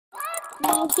Hey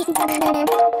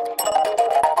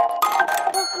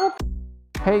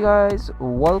guys,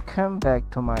 welcome back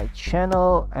to my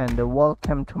channel and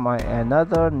welcome to my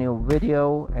another new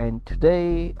video. And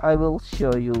today I will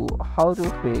show you how to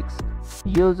fix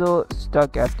Yuzu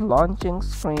stuck at launching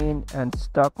screen and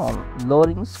stuck on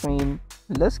loading screen.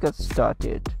 Let's get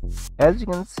started. As you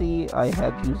can see, I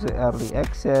have Yuzu early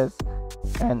access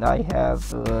and I have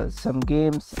some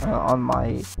games on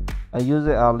my Yuzu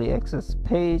early access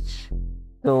page,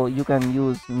 so you can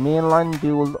use mainline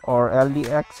dual or early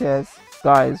access.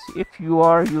 Guys, if you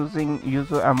are using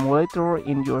Yuzu emulator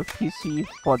in your PC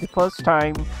for the first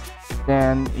time,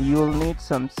 then you'll need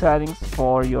some settings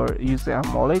for your Yuzu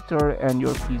emulator and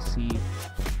your PC.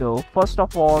 So first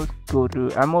of all, go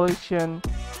to emulation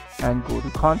and go to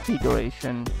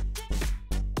configuration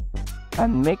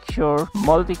and make sure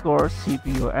multi-core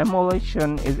CPU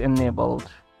emulation is enabled,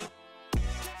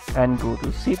 and go to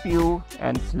CPU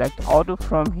and select auto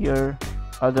from here.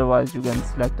 Otherwise you can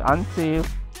select unsafe.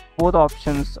 Both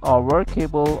options are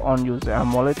workable on Yuzu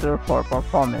emulator for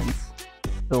performance,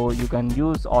 so you can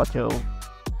use auto.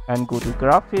 And go to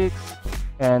graphics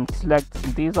and select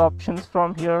these options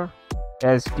from here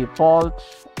as default,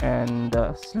 and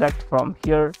select from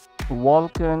here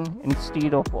Vulkan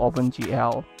instead of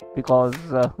OpenGL, because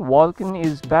Vulkan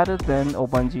is better than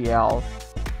OpenGL.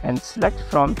 And select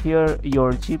from here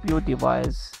your GPU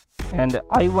device. And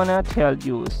I wanna tell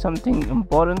you something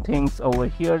important things over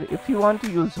here. If you want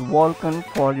to use Vulkan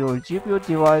for your GPU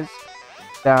device,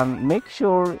 then make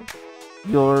sure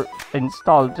your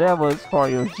installed drivers for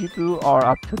your GPU are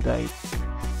up to date.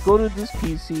 Go to this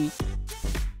PC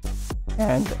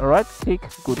and right click,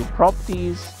 go to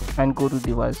properties and go to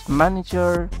device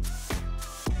manager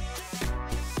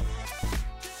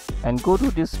and go to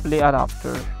display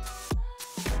adapter.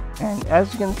 And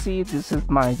as you can see, this is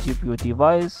my GPU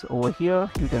device over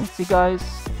here. You can see guys,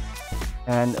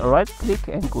 and right click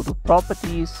and go to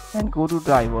properties and go to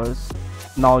drivers.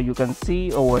 Now you can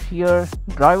see over here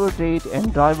driver date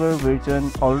and driver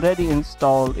version already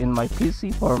installed in my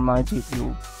PC for my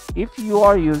GPU. If you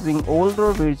are using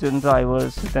older version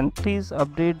drivers, then please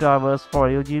update drivers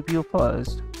for your GPU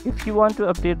first. If you want to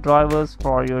update drivers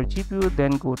for your GPU,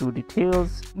 then go to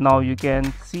details. Now you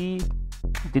can see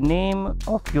the name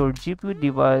of your GPU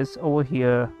device over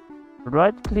here.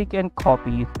 Right click and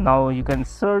copy. Now you can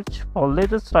search for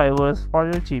latest drivers for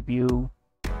your GPU.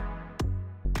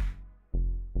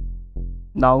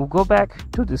 Now go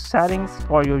back to the settings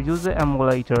for your Yuzu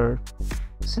emulator.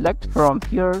 Select from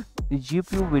here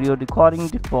GPU video decoding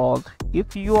default.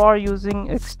 If you are using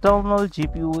external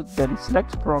GPU, then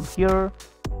select from here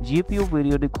GPU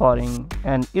video decoding.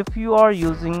 And if you are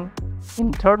using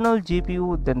internal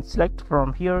GPU, then select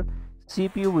from here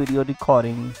CPU video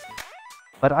decoding.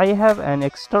 But I have an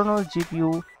external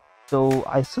GPU, so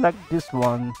I select this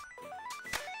one.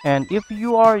 And if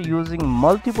you are using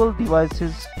multiple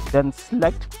devices, then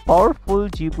select powerful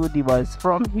GPU device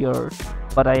from here.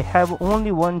 But I have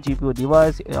only one GPU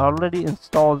device already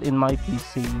installed in my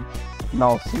PC.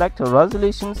 Now select a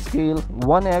resolution scale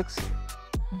 1x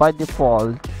by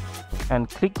default and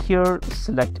click here,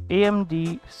 select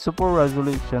AMD Super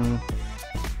Resolution.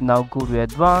 Now go to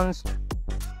advanced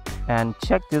and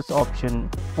check this option,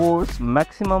 force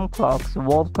maximum clocks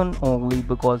Vulkan only,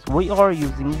 because we are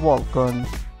using Vulkan.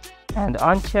 And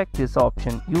uncheck this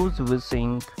option, use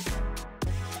VSync,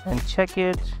 and check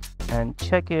it and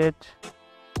check it.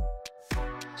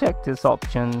 Check this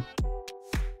option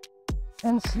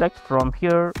and select from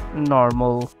here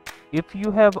normal. If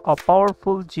you have a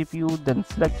powerful GPU, then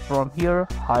select from here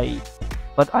high.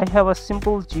 But I have a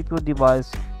simple GPU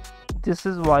device, this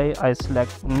is why I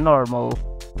select normal.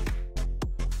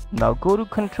 Now go to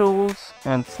controls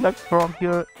and select from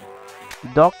here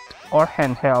docked or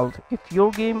handheld. If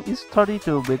your game is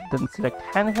 32-bit, then select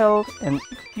handheld, and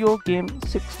if your game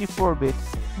is 64-bit,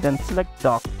 then select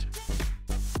docked.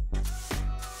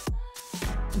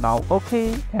 Now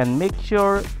OK, and make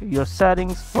sure your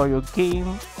settings for your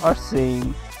game are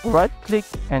same. Right click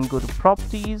and go to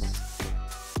properties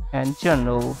and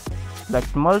general.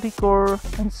 Select multi-core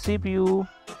and CPU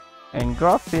and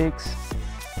graphics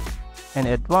and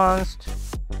advanced.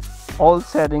 All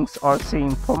settings are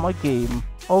same for my game.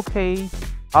 OK,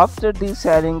 after these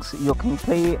settings you can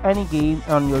play any game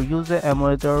on your Yuzu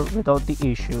emulator without the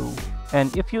issue.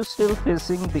 And if you're still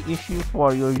facing the issue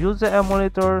for your Yuzu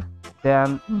emulator,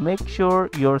 then make sure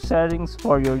your settings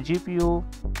for your GPU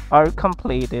are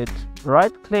completed.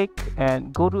 Right click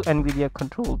and go to NVIDIA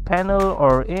control panel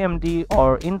or AMD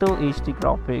or Intel HD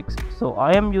graphics. So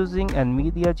I am using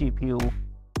NVIDIA GPU.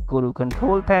 Go to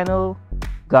control panel.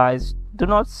 Guys, do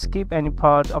not skip any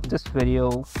part of this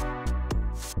video.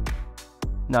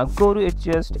 Now go to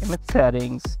adjust image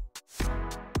settings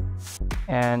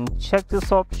and check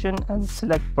this option and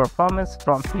select performance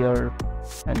from here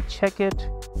and check it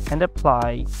and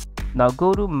apply. Now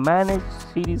go to manage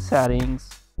 3D settings.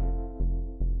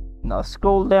 Now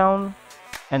scroll down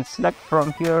and select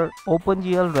from here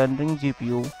OpenGL rendering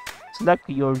GPU. Select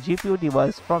your GPU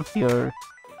device from here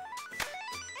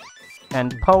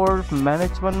and power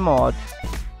management mode.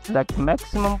 Select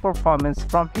maximum performance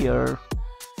from here.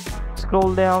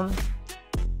 Scroll down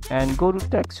and go to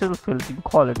texture filtering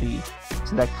quality.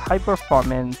 Select high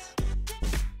performance.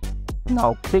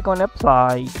 Now click on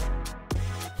apply.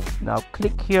 Now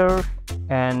click here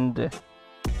and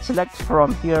select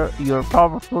from here your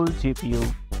powerful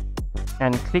GPU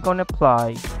and click on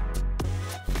apply,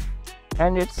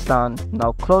 and it's done.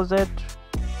 Now close it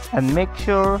and make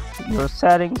sure your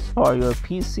settings for your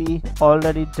PC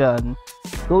already done.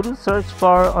 Go to search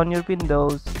bar on your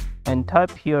Windows and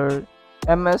type here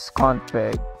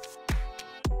msconfig.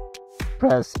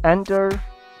 Press enter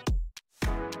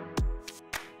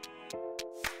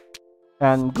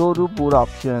and go to boot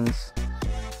options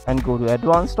and go to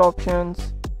advanced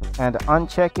options and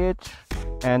uncheck it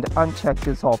and uncheck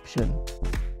this option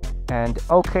and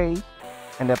OK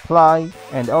and apply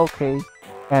and OK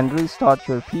and restart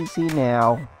your PC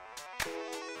now.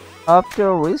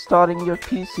 After restarting your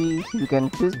PC, you can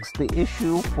fix the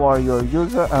issue for your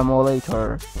Yuzu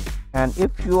emulator. And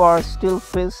if you are still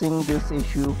facing this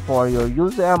issue for your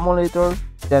Yuzu emulator,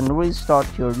 then restart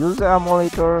your Yuzu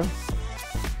emulator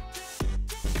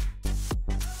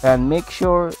and make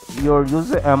sure your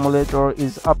Yuzu emulator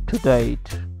is up to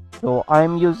date. So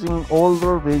I'm using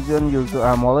older version Yuzu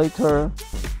emulator.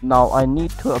 Now I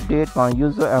need to update my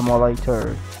Yuzu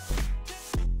emulator.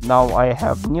 Now I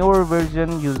have newer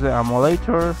version Yuzu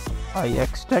emulator. I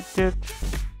extract it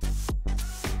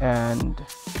and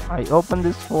I open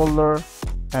this folder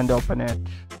and open it.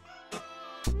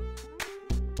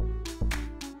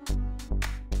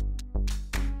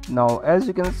 Now as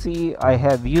you can see, I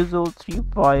have Yuzu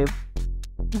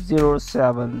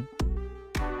 3507.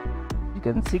 You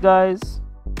can see guys.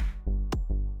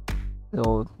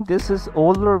 So this is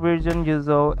older version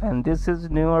Yuzu and this is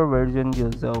newer version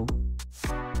Yuzu.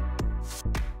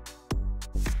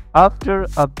 After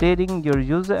updating your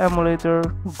Yuzu emulator,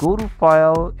 go to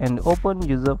file and open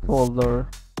Yuzu folder.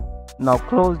 Now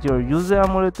close your Yuzu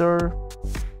emulator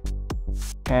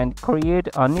and create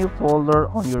a new folder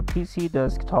on your PC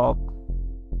desktop.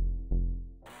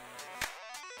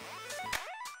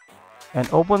 And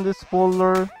open this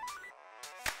folder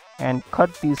and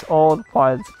cut these all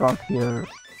files from here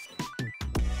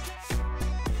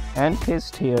and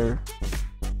paste here.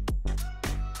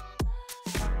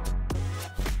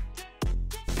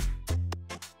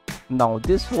 Now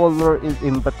this folder is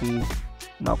empty.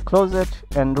 Now close it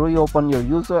and reopen your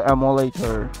Yuzu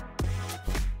emulator.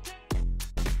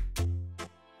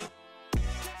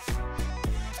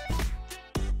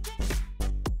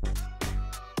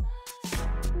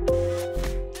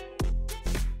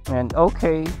 And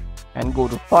OK and go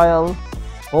to file,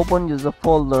 open Yuzu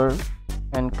folder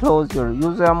and close your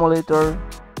Yuzu emulator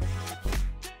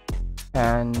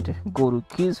and go to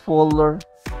keys folder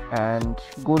and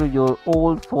go to your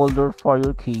old folder for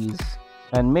your keys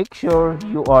and make sure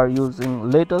you are using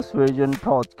latest version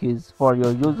hotkeys for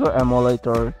your Yuzu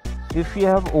emulator. If you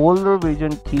have older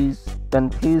version keys, then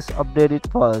please update it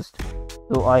first.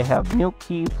 So I have new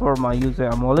key for my Yuzu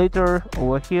emulator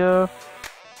over here.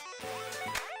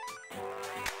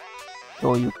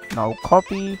 So you now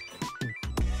copy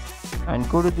and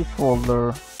go to the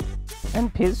folder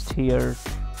and paste here.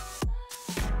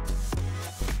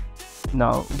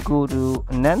 Now go to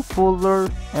NAND folder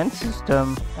and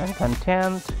system and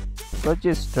content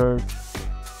registered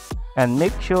and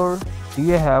make sure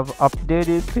you have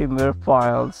updated firmware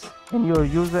files in your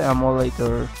Yuzu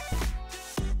emulator.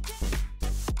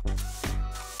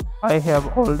 I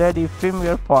have already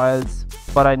firmware files,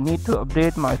 but I need to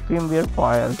update my firmware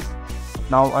files.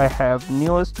 Now I have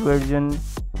newest version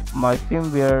my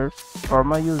firmware for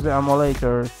my Yuzu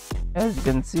emulator. As you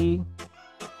can see,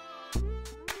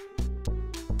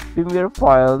 firmware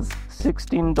files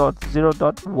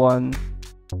 16.0.1.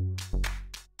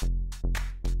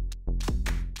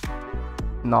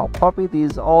 Now copy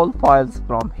these all files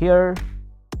from here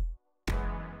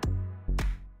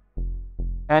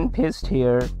and paste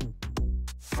here,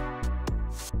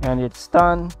 and it's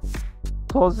done.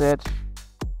 Close it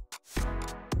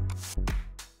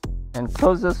and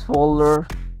close this folder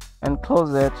and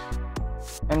close it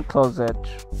and close it.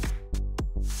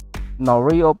 Now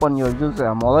reopen your Yuzu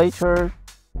emulator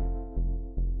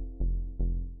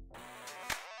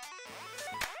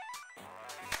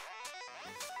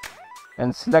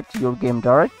and select your game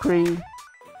directory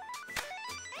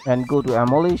and go to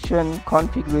emulation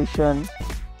configuration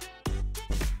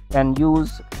and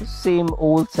use same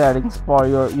old settings for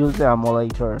your Yuzu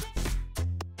emulator.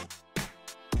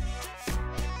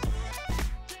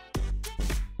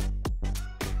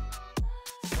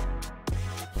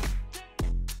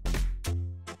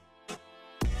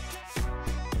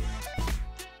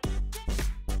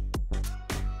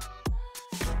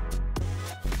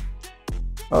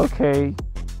 Okay.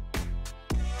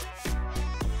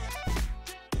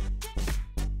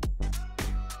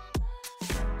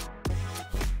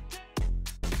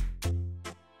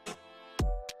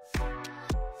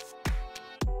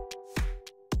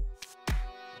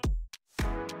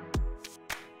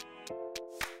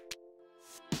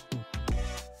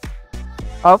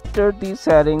 After these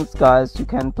settings guys, you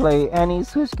can play any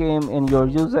Switch game in your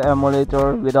Yuzu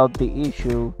emulator without the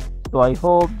issue. So I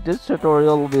hope this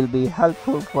tutorial will be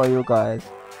helpful for you guys.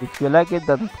 If you like it,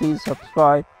 then please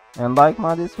subscribe and like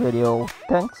this video.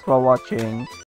 Thanks for watching.